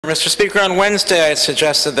Mr. Speaker, on Wednesday I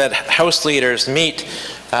suggested that House leaders meet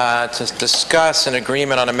to discuss an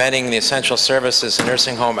agreement on amending the Essential Services and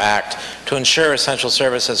Nursing Home Act to ensure essential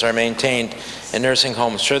services are maintained in nursing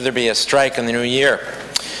homes should there be a strike in the new year.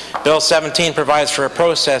 Bill 17 provides for a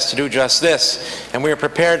process to do just this, and we are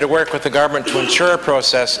prepared to work with the government to ensure a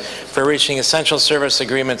process for reaching essential service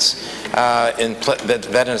agreements,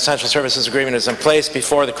 that an essential services agreement is in place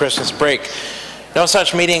before the Christmas break. No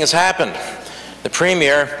such meeting has happened. The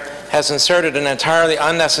Premier has inserted an entirely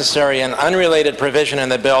unnecessary and unrelated provision in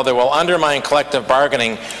the bill that will undermine collective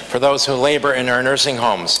bargaining for those who labor in our nursing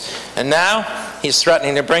homes. And now he's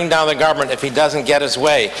threatening to bring down the government if he doesn't get his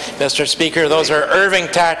way. Mr. Speaker, those are Irving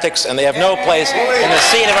tactics, and they have no place in the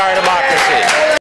seat of our democracy.